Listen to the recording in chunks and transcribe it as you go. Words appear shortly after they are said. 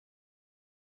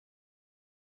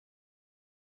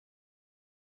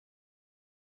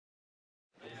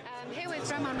I'm here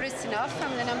with Roman Rusinov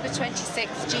from the number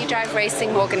 26 G-Drive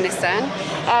Racing Morgan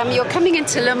Nissan. You're coming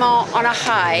into Le Mans on a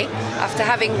high after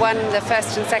having won the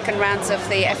first and second rounds of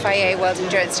the FIA World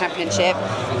Endurance Championship.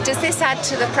 Does this add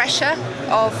to the pressure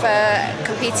of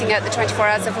competing at the 24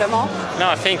 Hours of Le Mans? No,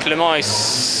 I think Le Mans is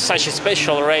such a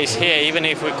special race here. Even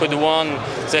if we could won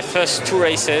the first two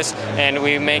races and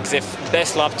we make the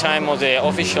best lap time of the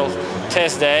official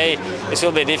test day, it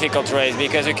will be a difficult race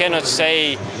because you cannot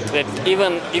say that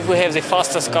even if we have the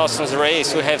fastest cars in the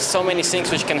race, we have so many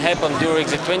things which can happen during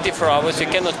the 24 hours, you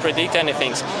cannot predict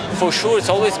anything. For sure, it's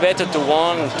always better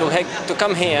to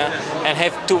come here and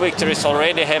have two victories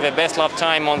already, have a best lap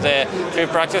time on the free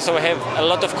practice, so we have a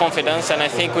lot of confidence, and I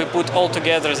think we put all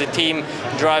together the team,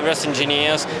 drivers,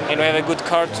 engineers, and we have a good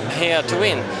car here to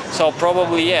win. So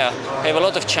probably, yeah, we have a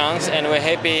lot of chance, and we're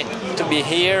happy to be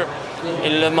here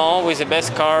in Le Mans with the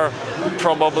best car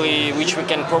which we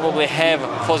can probably have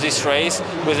for this race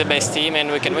with the best team,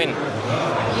 and we can win.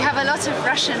 You have a lot of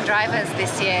Russian drivers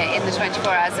this year in the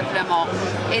 24 Hours of Le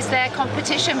Mans. Is there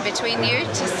competition between you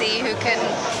to see who can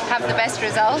have the best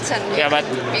result and who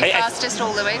can be fastest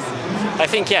all the ways? I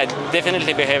think, yeah,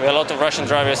 definitely we have a lot of Russian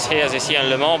drivers here this year in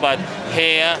Le Mans, but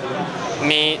here,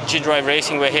 me, G-Drive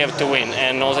Racing, we're here to win.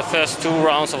 And on the first two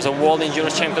rounds of the World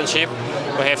Endurance Championship,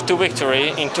 we have two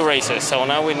victories in two races, so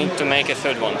now we need to make a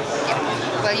third one.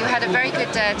 Well, you had a very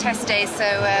good test day, so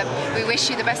we wish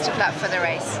you the best of luck for the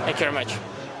race. Thank you very much.